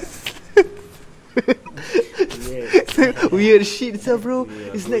 Weird shit, bro.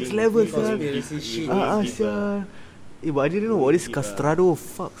 It's next level, Conspiracy shit. But I didn't know what is castrado.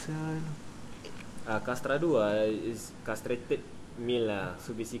 Fuck, Castrado is castrated male lah.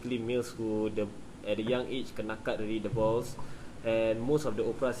 So basically males who at a young age kena cut already the balls, and most of the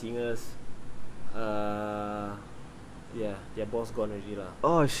opera singers, their balls gone already lah.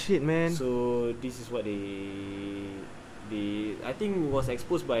 Oh shit, man. So this is what they I think was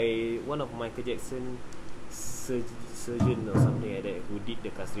exposed by one of Michael Jackson surgeon or something like that who did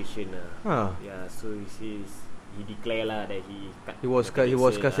the castration lah. Yeah, so he declared lah that he was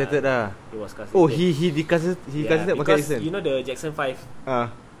castrated lah. He was castrated. Oh, he castrated Michael Jackson. You know the Jackson 5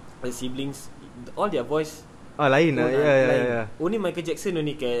 the siblings, all their voice lain lah. Yeah. Only Michael Jackson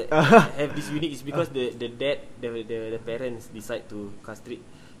only can have this unique is because the dad, the parents decide to castrate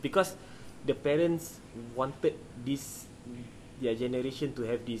because the parents wanted their generation to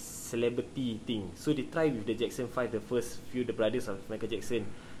have this celebrity thing. So they try with the Jackson 5, the first few, the brothers of Michael Jackson.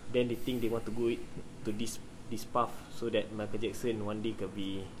 Then they think they want to go to this path so that Michael Jackson one day could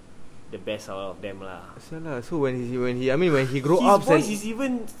be the best out of them lah. So when he grow up, his voice is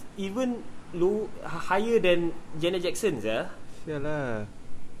even low, higher than Janet Jackson's, Sialah.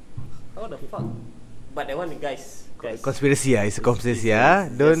 What the fuck? But that one, guys. Conspiracy, it's a conspiracy,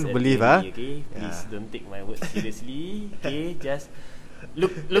 Don't believe, Okay, please don't take my words seriously. Okay, just look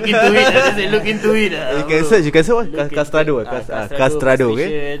into it. Look into it. You can search what? Castrado, castrado,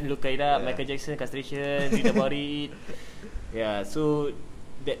 okay? Look it up, Michael Jackson castration. Read about it. Yeah, so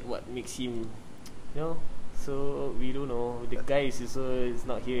that what makes him, So we don't know. The guy is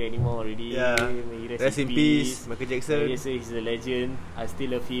not here anymore already. Yeah. Rest in peace, Michael Jackson. Yes, he's a legend. I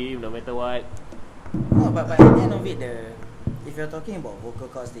still love him no matter what. No, but at the end of it, if you're talking about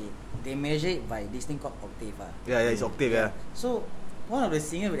vocal cords, they measure it by this thing called octave. Yeah, it's octave. Yeah. So one of the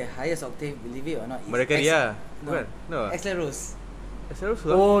singers with the highest octave, believe it or not, is Mariah Carey. No. Axl Rose.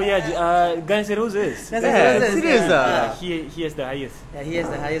 Oh yeah, Guns N' Roses. Serious He has the highest. Yeah, he has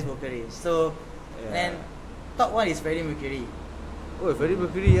the highest vocal range. So and top one is Freddie Mercury. Oh, Freddie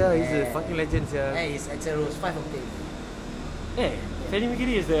Mercury, he's a fucking legend, He's Axl Rose, 5 octave. Freddie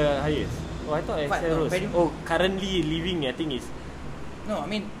Mercury is the highest. Oh, I thought Axl Rose. Currently living, I think is. No, I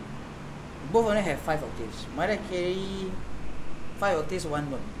mean both of them have 5 octaves. Mariah Carey 5 octaves, 1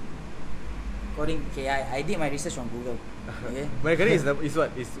 note. According, okay, I did my research on Google. Okay. Mariah Carey is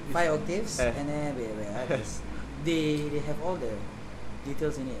what? Is 5 octaves, and then wait, they have all the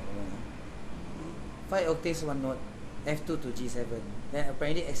details in it. 5 octaves, 1 note, F2 to G7. Then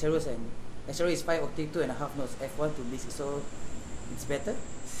apparently Axl Rose is 5 octave, 2.5 notes, F1 to B6. So it's better.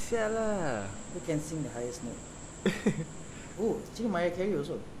 Sialah. Who can sing the highest note? Oh, actually Mariah Carey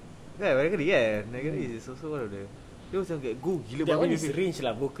also. Yeah, Mariah Carey kan. Mariah Carey is also one of the. Dia macam kayak go gila That one banget. is range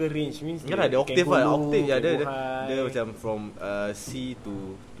lah, vocal range means. Ya lah, dia octave lah, octave ya dia high. macam from C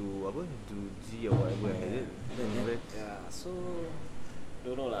to apa to G or whatever. Yeah, so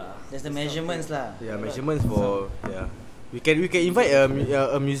don't know lah. There's the measurements lah. Yeah, measurements for We can invite a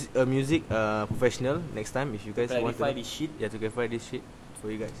music professional next time if you guys want to clarify this shit. Yeah, to clarify this shit for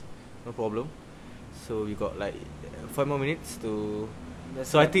you guys. No problem. So we got like 5 more minutes to.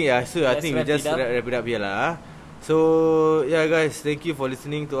 I think we just wrap it up here lah. So yeah, guys, thank you for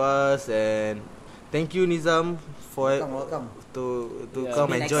listening to us, and thank you Nizam for Welcome. to Yeah,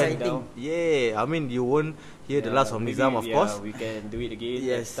 come and it's been join. exciting. Yeah, I mean you won't hear the last of Nizam, of course. We can do it again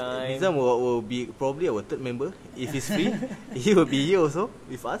Yes, next time. Nizam will be probably our 3rd member if he's free. He will be here also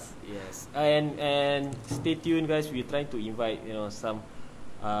with us. Yes, and stay tuned, guys. We're trying to invite some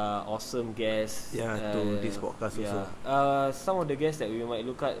awesome guests. To this podcast also. Some of the guests that we might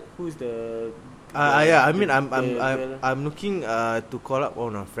look at. Who's the? Yeah, I mean girl? I'm looking to call up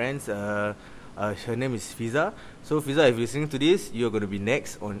one of our friends. Her name is Fiza. So Fiza, if you're listening to this, you're going to be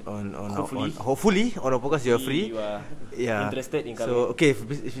next on hopefully on our podcast. You're free. You are interested in coming. So okay, if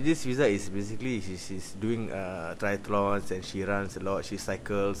this Fiza is basically she's doing triathlons, and she runs a lot. She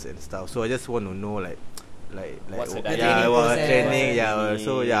cycles and stuff. So I just want to know like What's her training.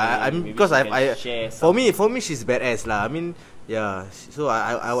 So I'm maybe because she I can share for me she's badass lah. I mean so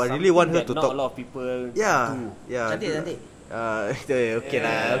I really want her to not talk. a lot of people do. Cantik. Okay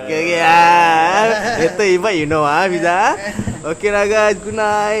lah. Okay lah. Later invite Fiza. Okay lah guys. Good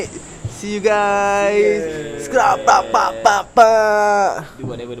night. See you guys. Do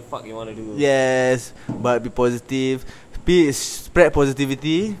whatever the fuck you want to do. Yes, but be positive. Spread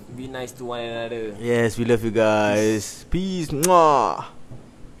positivity. Be nice to one another. Yes, we love you guys. Peace. Mwah.